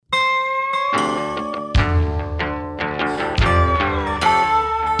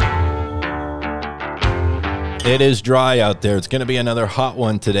It is dry out there. It's going to be another hot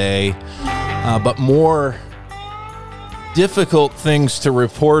one today, but more difficult things to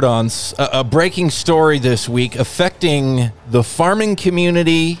report on. A breaking story this week affecting the farming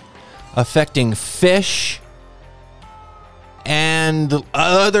community, affecting fish, and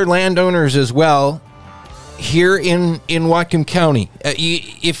other landowners as well here in Whatcom County.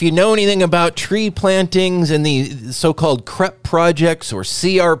 If you know anything about tree plantings and the so-called CREP projects or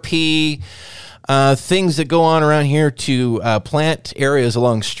CRP, things that go on around here to plant areas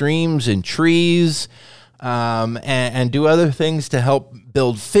along streams and trees, and do other things to help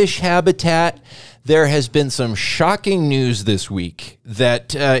build fish habitat. There has been some shocking news this week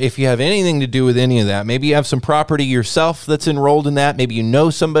that if you have anything to do with any of that, maybe you have some property yourself that's enrolled in that, maybe you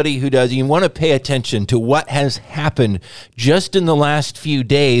know somebody who does, you want to pay attention to what has happened just in the last few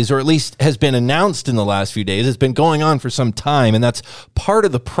days, or at least has been announced in the last few days. It's been going on for some time, and that's part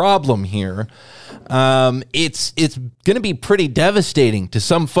of the problem here. It's going to be pretty devastating to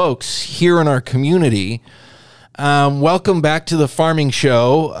some folks here in our community. Welcome back to the Farming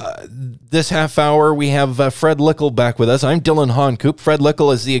Show. This half hour, we have Fred Likkel back with us. I'm Dillon. Fred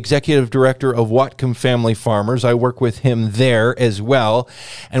Likkel is the executive director of Whatcom Family Farmers. I work with him there as well.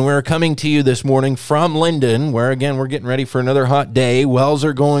 And we're coming to you this morning from Linden, where, again, we're getting ready for another hot day. Wells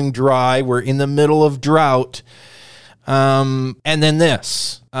are going dry. We're in the middle of drought. And then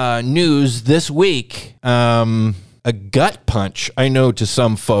this news this week, a gut punch, I know, to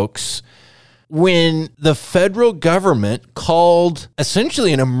some folks, when the federal government called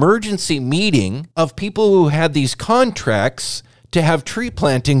essentially an emergency meeting of people who had these contracts to have tree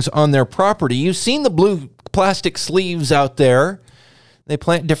plantings on their property. You've seen the blue plastic sleeves out there. They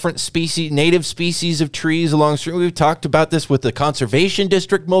plant different species, native species of trees along stream. We've talked about this with the Conservation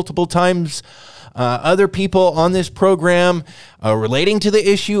District multiple times. Other people on this program relating to the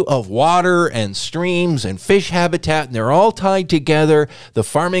issue of water and streams and fish habitat, and they're all tied together. The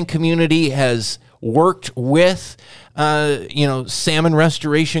farming community has worked with salmon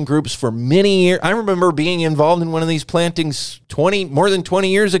restoration groups for many years. I remember being involved in one of these plantings more than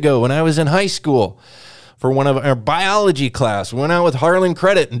 20 years ago when I was in high school. For one of our biology class, we went out with Harlan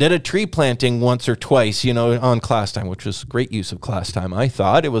Credit and did a tree planting once or twice, on class time, which was great use of class time. I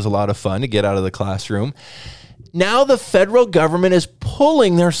thought it was a lot of fun to get out of the classroom. Now the federal government is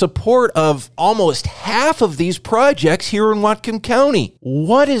pulling their support of almost half of these projects here in Whatcom County.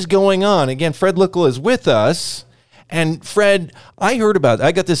 What is going on? Again, Fred Likkel is with us. And Fred, I heard about it.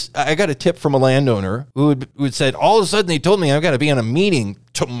 I got a tip from a landowner who said, all of a sudden they told me I've got to be on a meeting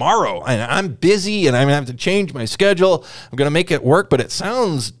tomorrow and I'm busy and I'm going to have to change my schedule. I'm going to make it work, but it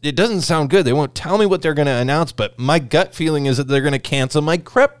doesn't sound good. They won't tell me what they're going to announce, but my gut feeling is that they're going to cancel my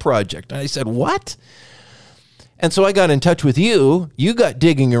CREP project. And I said, what? And so I got in touch with you. You got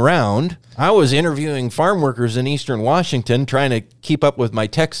digging around. I was interviewing farm workers in Eastern Washington, trying to keep up with my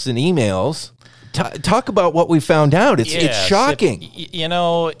texts and emails. Talk about what we found out. It's shocking.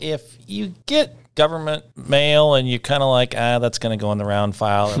 If you get government mail and you kind of like, that's going to go in the round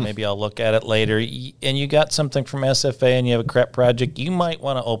file, or maybe I'll look at it later, and you got something from SFA and you have a CREP project, you might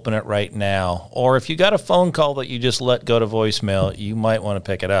want to open it right now. Or if you got a phone call that you just let go to voicemail, you might want to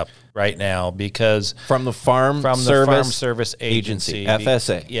pick it up right now, because from the Farm Service Agency,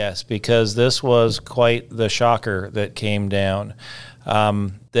 FSA. Yes, because this was quite the shocker that came down.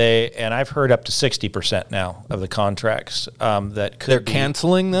 And I've heard up to 60% now of the contracts they're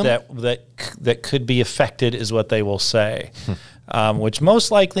canceling them, that could be affected, is what they will say, which most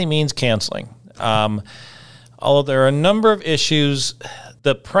likely means canceling. Although there are a number of issues,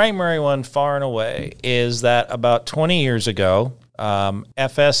 the primary one, far and away, is that about 20 years ago,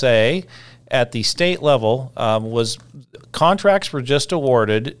 FSA at the state level contracts were just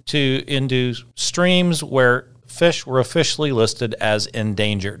awarded into streams where fish were officially listed as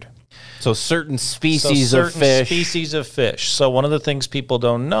endangered. So certain species of fish. So one of the things people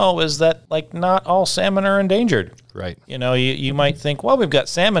don't know is that, not all salmon are endangered. Right. You might think, well, we've got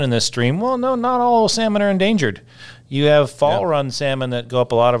salmon in this stream. Well, no, not all salmon are endangered. You have fall run salmon that go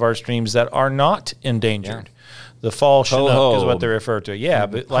up a lot of our streams that are not endangered. Yeah. The fall Chinook is what they refer to. Yeah,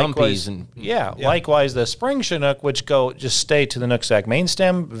 but likewise, likewise the spring Chinook, which just stay to the Nooksack main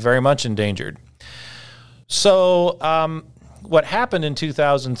stem, very much endangered. So what happened in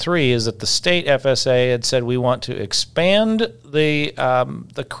 2003 is that the state FSA had said, we want to expand the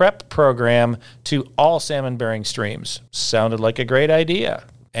CREP program to all salmon-bearing streams. Sounded like a great idea.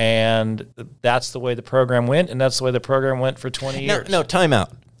 And that's the way the program went, and that's the way the program went for 20 years. No, time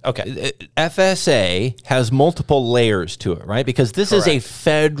out. Okay. FSA has multiple layers to it, right? Because this is a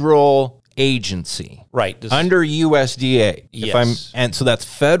federal agency. Right. Under USDA. Yes. And so that's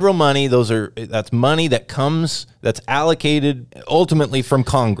federal money. That's money that's allocated ultimately from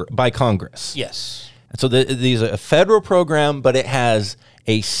by Congress. Yes. And so these are a federal program, but it has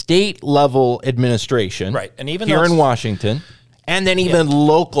a state level administration. Right. And even here in Washington. And then even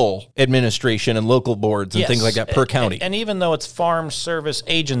local administration and local boards and things like that per county. And even though it's Farm Service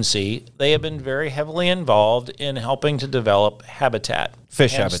Agency, they have been very heavily involved in helping to develop habitat.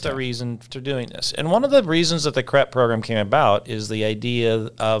 Fish Hence habitat. the reason for doing this. And one of the reasons that the CREP program came about is the idea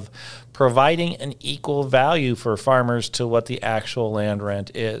of providing an equal value for farmers to what the actual land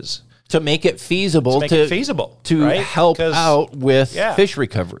rent is. To make it feasible. To right? help out with fish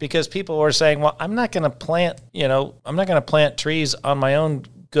recovery. Because people were saying, well, I'm not going to plant trees on my own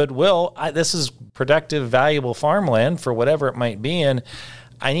goodwill. This is productive, valuable farmland for whatever it might be, and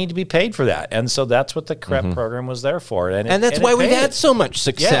I need to be paid for that. And so that's what the CREP program was there for. And that's why we've had so much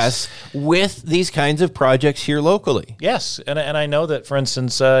success with these kinds of projects here locally. Yes. And I know that, for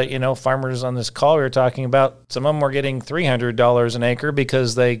instance, farmers on this call we were talking about, some of them were getting $300 an acre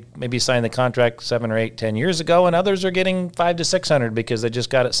because they maybe signed the contract 7 or 8, 10 years ago, and others are getting $500 to $600 because they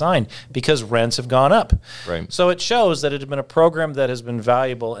just got it signed because rents have gone up. Right. So it shows that it has been a program that has been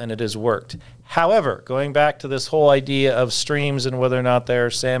valuable and it has worked. However, going back to this whole idea of streams and whether or not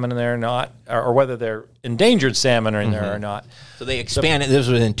there's salmon in there or not, or whether they're endangered salmon are in there or not. So they expanded, this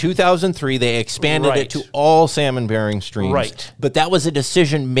was in 2003, they expanded it to all salmon-bearing streams. Right. But that was a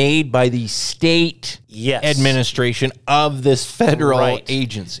decision made by the state administration of this federal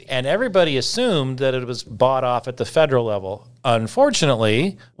agency. And everybody assumed that it was bought off at the federal level.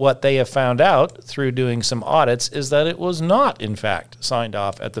 Unfortunately, what they have found out through doing some audits is that it was not, in fact, signed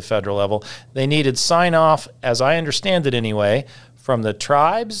off at the federal level. They needed sign-off, as I understand it anyway, from the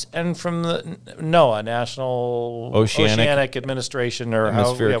tribes and from the NOAA, National Oceanic Administration, or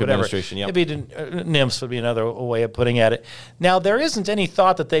Atmospheric whatever. Administration. Yep. Maybe NIMS would be another way of putting at it. Now, there isn't any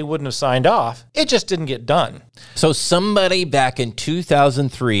thought that they wouldn't have signed off. It just didn't get done. So somebody back in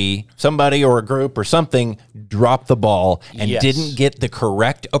 2003, somebody or a group or something dropped the ball and didn't get the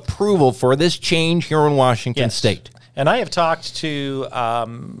correct approval for this change here in Washington State. And I have talked to,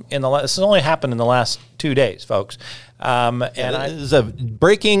 this has only happened in the last 2 days, folks. This is a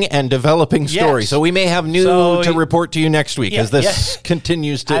breaking and developing story, so we may have new to report to you next week as this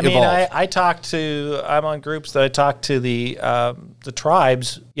continues to evolve. I'm on groups that I talked to the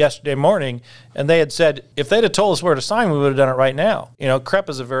tribes yesterday morning, and they had said, if they'd have told us where to sign, we would have done it right now. CREP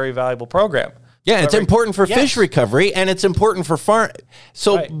is a very valuable program. Yeah, it's important for fish recovery, and it's important for farm.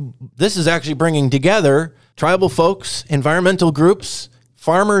 So this is actually bringing together tribal folks, environmental groups,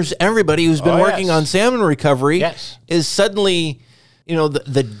 farmers, everybody who's been working on salmon recovery is suddenly,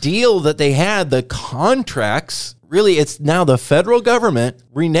 the deal that they had, the contracts, really it's now the federal government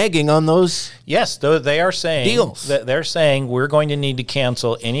reneging on those they are saying deals. They're saying we're going to need to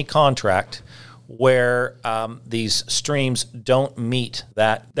cancel any contract where these streams don't meet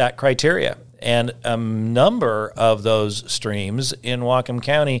that criteria. And a number of those streams in Whatcom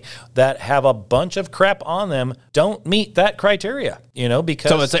County that have a bunch of CREP on them don't meet that criteria,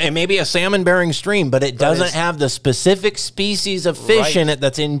 because... So it may be a salmon-bearing stream, but it doesn't have the specific species of fish in it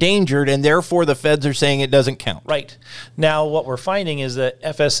that's endangered, and therefore the feds are saying it doesn't count. Right. Now, what we're finding is that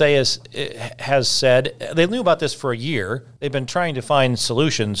FSA has said... They knew about this for a year. They've been trying to find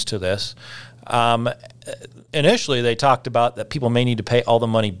solutions to this. Initially, they talked about that people may need to pay all the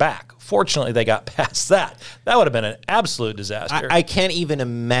money back. Fortunately, they got past that. That would have been an absolute disaster. I can't even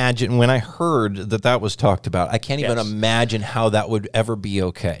imagine, when I heard that was talked about, I can't even imagine how that would ever be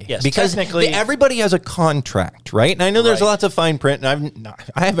okay. Yes, because technically, everybody has a contract, right? And I know there's lots of fine print, and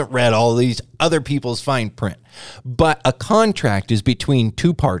I haven't read all these other people's fine print. But a contract is between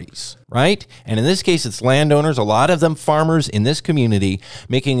two parties, right? And in this case, it's landowners, a lot of them farmers in this community,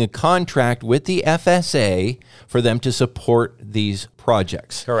 making a contract with the FSA for them to support these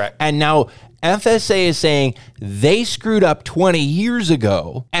projects. Correct. And now FSA is saying they screwed up 20 years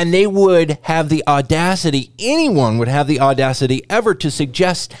ago, and they would have the audacity, anyone would have the audacity ever to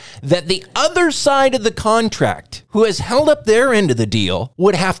suggest that the other side of the contract, who has held up their end of the deal,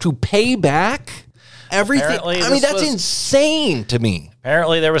 would have to pay back everything. That's insane to me.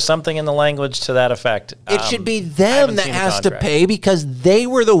 Apparently, there was something in the language to that effect. It should be them that has to pay because they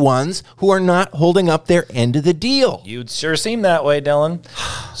were the ones who are not holding up their end of the deal. You'd sure seem that way, Dillon.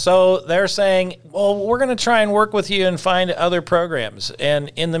 So they're saying, well, we're going to try and work with you and find other programs.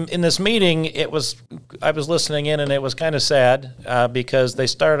 And in this meeting, I was listening in, and it was kind of sad because they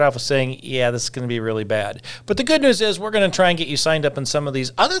started off with saying, yeah, this is going to be really bad. But the good news is we're going to try and get you signed up in some of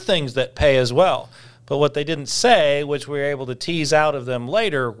these other things that pay as well. But what they didn't say, which we were able to tease out of them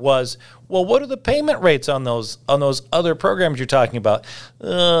later, was, well, what are the payment rates on those other programs you're talking about? 20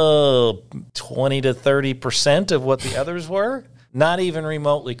 to 30% of what the others were? Not even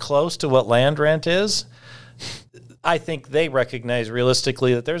remotely close to what land rent is. I think they recognize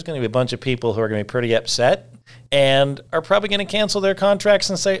realistically that there's going to be a bunch of people who are going to be pretty upset and are probably going to cancel their contracts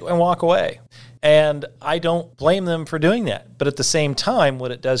and walk away. And I don't blame them for doing that. But at the same time,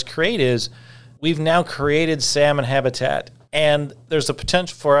 what it does create is we've now created salmon habitat. And there's a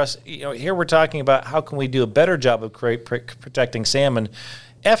potential for us, here we're talking about how can we do a better job of protecting salmon.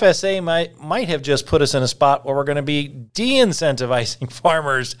 FSA might have just put us in a spot where we're going to be de-incentivizing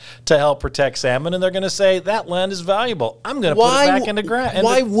farmers to help protect salmon, and they're going to say that land is valuable. I'm going to put it back into ground.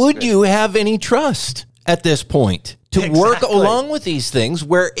 Why would you have any trust at this point to work along with these things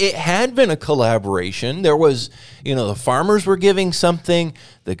where it had been a collaboration? There was, the farmers were giving something,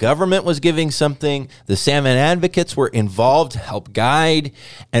 the government was giving something, the salmon advocates were involved to help guide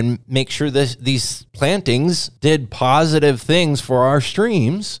and make sure these plantings did positive things for our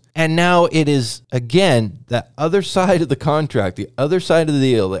streams. And now it is, again, that other side of the contract, the other side of the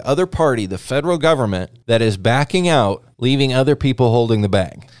deal, the other party, the federal government, that is backing out, leaving other people holding the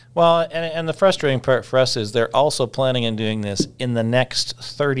bag. Well, and the frustrating part for us is they're also planning on doing this in the next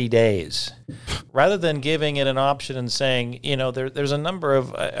 30 days. Rather than giving it an option and saying, there's a number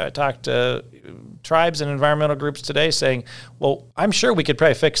of, I talked to tribes and environmental groups today saying, well, I'm sure we could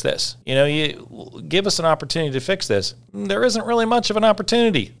probably fix this. You give us an opportunity to fix this. There isn't really much of an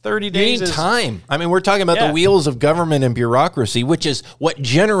opportunity. 30 days you need time. I mean, we're talking about the wheels of government and bureaucracy, which is what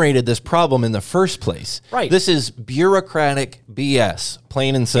generated this problem in the first place. Right. This is bureaucratic BS,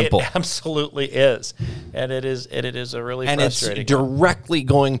 plain and simple. It absolutely is. And it is a really frustrating. And it's directly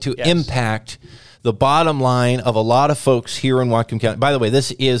going to impact the bottom line of a lot of folks here in Whatcom County. By the way,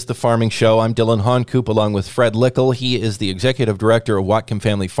 this is The Farming Show. I'm Dillon Honcoop along with Fred Likkel. He is the executive director of Whatcom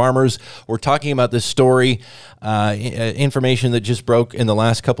Family Farmers. We're talking about this story, information that just broke in the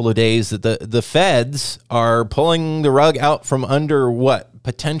last couple of days, that the feds are pulling the rug out from under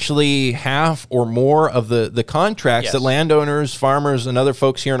potentially half or more of the contracts that landowners, farmers, and other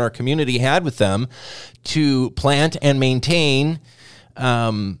folks here in our community had with them to plant and maintain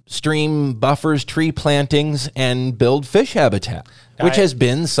stream buffers, tree plantings, and build fish habitat, which has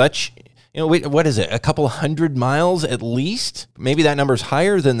been such, what is it, a couple 100 miles at least? Maybe that number's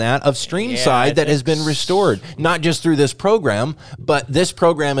higher than that, of stream side that has been restored, not just through this program, but this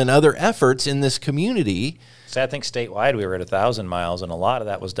program and other efforts in this community. So I think statewide we were at 1,000 miles, and a lot of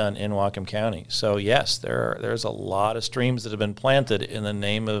that was done in Whatcom County. So yes, there's a lot of streams that have been planted in the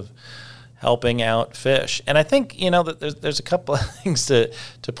name of helping out fish. And I think, that there's a couple of things to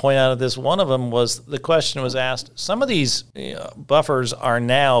point out of this. One of them was the question was asked, some of these buffers are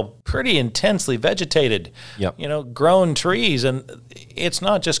now pretty intensely vegetated, grown trees. And it's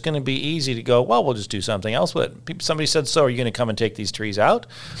not just going to be easy to go, well, we'll just do something else with it. Somebody said, so are you going to come and take these trees out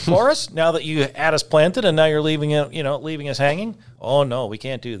for us now that you had us planted and now you're leaving us hanging? Oh, no, we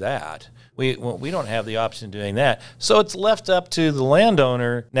can't do that. We don't have the option of doing that. So it's left up to the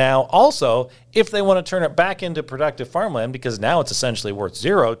landowner now also if they want to turn it back into productive farmland, because now it's essentially worth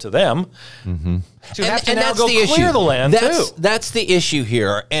zero to them, to have to now go clear the land too. That's the issue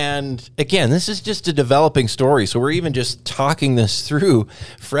here. And again, this is just a developing story. So we're even just talking this through,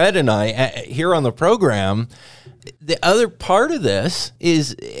 Fred and I, here on the program. The other part of this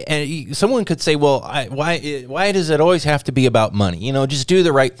is, and someone could say, well, why does it always have to be about money? Just do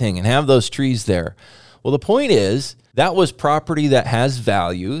the right thing and have those trees there. Well, the point is, that was property that has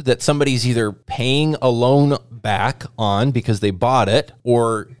value that somebody's either paying a loan back on because they bought it,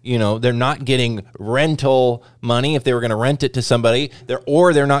 or, they're not getting rental money if they were going to rent it to somebody,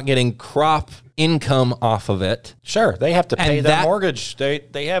 or they're not getting crop income off of it. Sure, they have to pay their mortgage.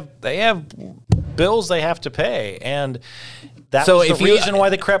 They have bills they have to pay, and that's the reason why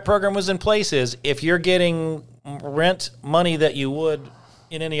the CREP program was in place. Is if you're getting rent money that you would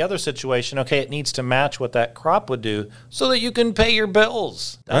in any other situation, okay, it needs to match what that crop would do so that you can pay your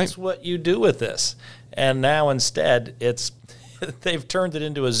bills. That's what you do with this. And now instead, they've turned it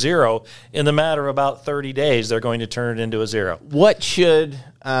into a zero. In the matter of about 30 days, they're going to turn it into a zero. What should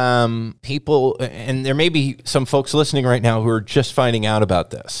people, and there may be some folks listening right now who are just finding out about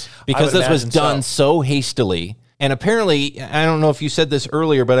this, because this was done so hastily. And apparently, I don't know if you said this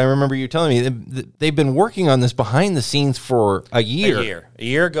earlier, but I remember you telling me they've been working on this behind the scenes for a year. A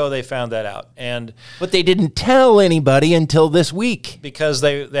year ago, they found that out, but they didn't tell anybody until this week, because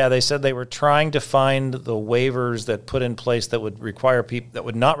they said they were trying to find the waivers that put in place that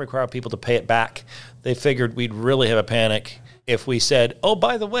would not require people to pay it back. They figured we'd really have a panic if we said, oh,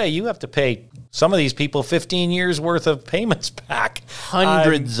 by the way, you have to pay some of these people 15 years worth of payments back.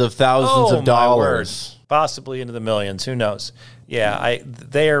 Hundreds of thousands of dollars. Possibly into the millions. Who knows? Yeah,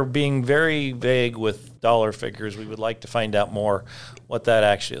 they are being very vague with dollar figures. We would like to find out more what that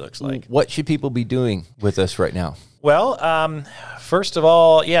actually looks like. What should people be doing with us right now? Well, first of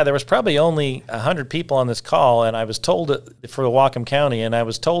all, there was probably only 100 people on this call, and I was told that for the Whatcom County, and I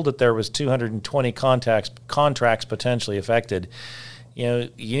was told that there was 220 contracts potentially affected. You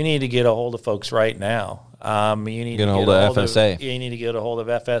need to get a hold of folks right now. You need to get a hold of FSA. You need to get a hold of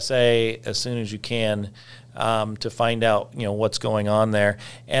FSA as soon as you can to find out what's going on there.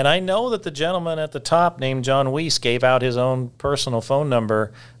 And I know that the gentleman at the top named John Weiss gave out his own personal phone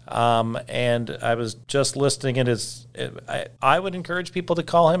number. And I was just listening at his. I would encourage people to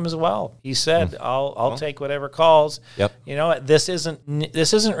call him as well. He said, "I'll take whatever calls." Yep. This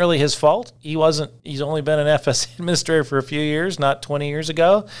isn't really his fault. He's only been an FSA administrator for a few years, not 20 years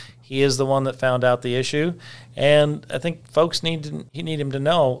ago. He is the one that found out the issue, and I think folks need him to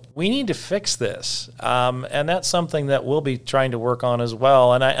know we need to fix this, and that's something that we'll be trying to work on as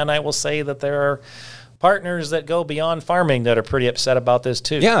well. And I will say that there are partners that go beyond farming that are pretty upset about this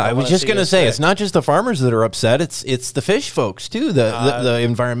too. Yeah, I was just going to say, it's not just the farmers that are upset, it's the fish folks too, the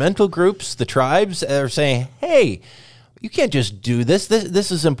environmental groups, the tribes are saying, hey, you can't just do this.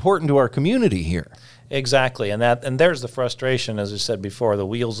 This is important to our community here. Exactly, and there's the frustration, as I said before, the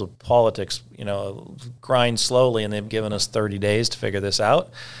wheels of politics, grind slowly, and they've given us 30 days to figure this out.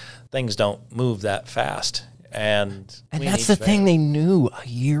 Things don't move that fast. And that's the thing they knew a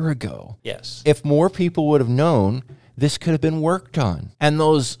year ago. Yes. If more people would have known, this could have been worked on. And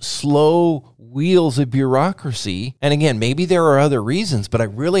those slow wheels of bureaucracy, and again, maybe there are other reasons, but I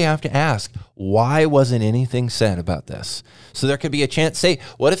really have to ask, why wasn't anything said about this? So there could be a chance, say,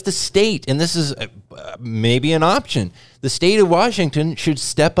 what if the state, and this is maybe an option, the state of Washington should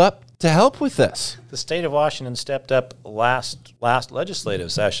step up to help with this? The state of Washington stepped up last legislative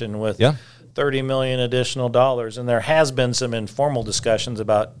session with $30 million additional dollars, and there has been some informal discussions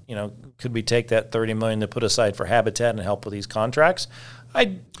about, could we take that $30 million to put aside for habitat and help with these contracts?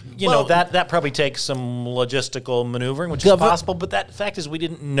 That probably takes some logistical maneuvering, which is possible, but that fact is we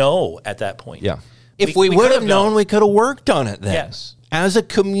didn't know at that point. Yeah. If we would have known, we could have worked on it then. Yes. As a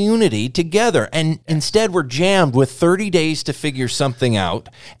community together. And instead we're jammed with 30 days to figure something out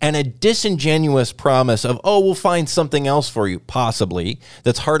and a disingenuous promise of, we'll find something else for you, possibly.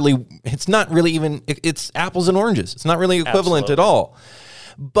 It's not really even, it's apples and oranges. It's not really equivalent at all.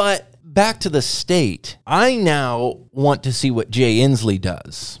 But back to the state, I now want to see what Jay Inslee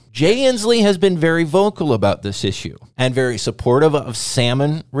does. Jay Inslee has been very vocal about this issue and very supportive of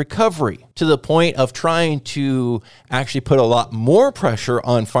salmon recovery, to the point of trying to actually put a lot more pressure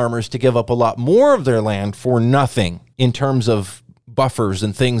on farmers to give up a lot more of their land for nothing in terms of buffers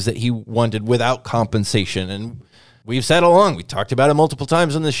and things that he wanted without compensation. And we've said along, we talked about it multiple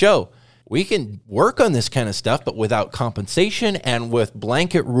times on the show, we can work on this kind of stuff, but without compensation and with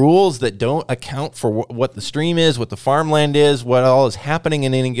blanket rules that don't account for what the stream is, what the farmland is, what all is happening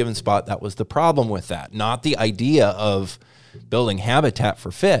in any given spot. That was the problem with that, not the idea of building habitat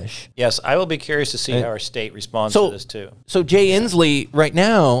for fish. Yes, I will be curious to see how our state responds to this too. So Jay Inslee, right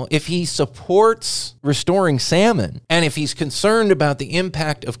now, if he supports restoring salmon, and if he's concerned about the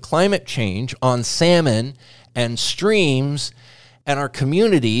impact of climate change on salmon and streams and our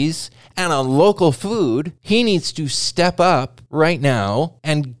communities and on local food, he needs to step up right now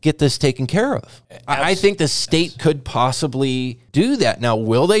and get this taken care of. I think the state could possibly do that. Now,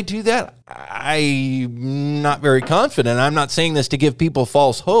 will they do that? I'm not very confident. I'm not saying this to give people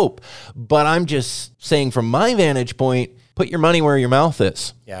false hope, but I'm just saying from my vantage point, put your money where your mouth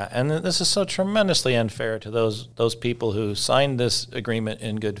is. Yeah, and this is so tremendously unfair to those people who signed this agreement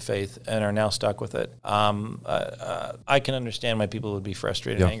in good faith and are now stuck with it. I can understand why people would be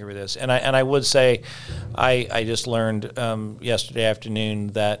frustrated and angry with this. And I would say, I just learned yesterday afternoon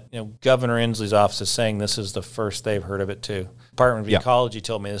that Governor Inslee's office is saying this is the first they've heard of it too. Department of Ecology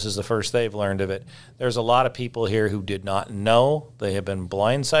told me this is the first they've learned of it. There's a lot of people here who did not know. They have been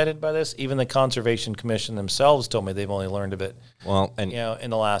blindsided by this. Even the Conservation Commission themselves told me they've only learned of it. Well, and in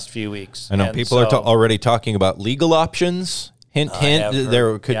the last few weeks. I know people are already talking about legal options. Hint, hint,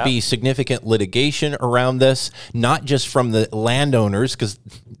 there could be significant litigation around this, not just from the landowners, because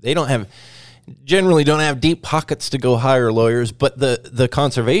they generally don't have deep pockets to go hire lawyers, but the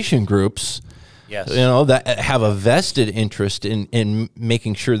conservation groups, that have a vested interest in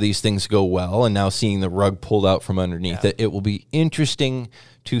making sure these things go well, and now seeing the rug pulled out from underneath it. It will be interesting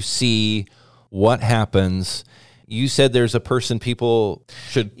to see what happens. you said there's a person people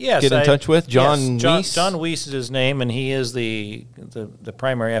should get in touch with, John Weiss? John Weiss is his name, and he is the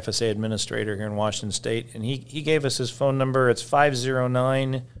primary FSA administrator here in Washington State. And he gave us his phone number. It's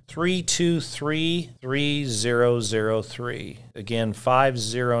 509-323-3003. Again,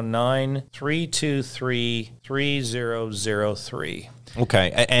 509-323-3003.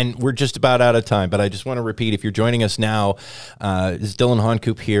 Okay, and we're just about out of time, but I just want to repeat, if you're joining us now, is Dillon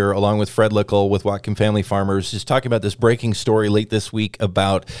Honcoop here, along with Fred Likkel with Whatcom Family Farmers, just talking about this breaking story late this week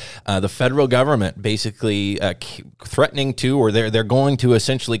about the federal government basically threatening to, or they're going to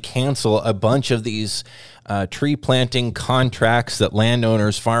essentially cancel a bunch of these tree planting contracts that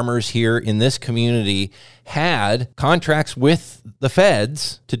landowners, farmers here in this community had contracts with the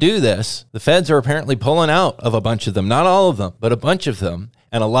feds to do this. The feds are apparently pulling out of a bunch of them, not all of them, but a bunch of them.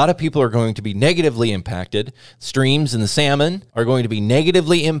 And a lot of people are going to be negatively impacted. Streams and the salmon are going to be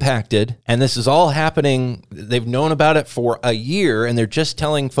negatively impacted. And this is all happening. They've known about it for a year, and they're just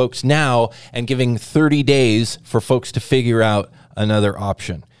telling folks now and giving 30 days for folks to figure out another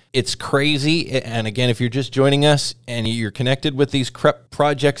option. It's crazy. And again, if you're just joining us and you're connected with these CREP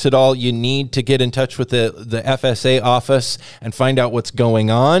projects at all, you need to get in touch with the FSA office and find out what's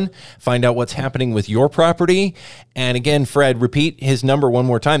going on, find out what's happening with your property. And again, Fred, repeat his number one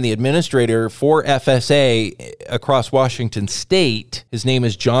more time. The administrator for FSA across Washington State, his name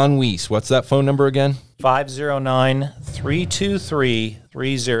is John Weiss. What's that phone number again?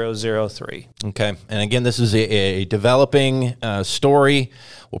 509-323-3003. Okay. And again, this is a developing story.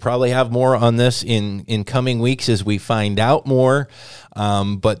 We'll probably have more on this in coming weeks as we find out more.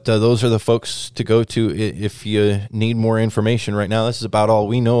 But those are the folks to go to if you need more information right now. This is about all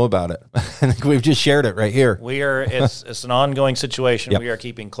we know about it. I think we've just shared it right here. It's an ongoing situation. Yep. We are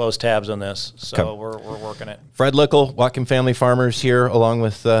keeping close tabs on this, so okay. We're working it. Fred Likkel, Whatcom Family Farmers here, along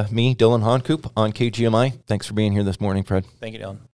with me, Dillon Honcoop on KGMI. Thanks for being here this morning, Fred. Thank you, Dillon.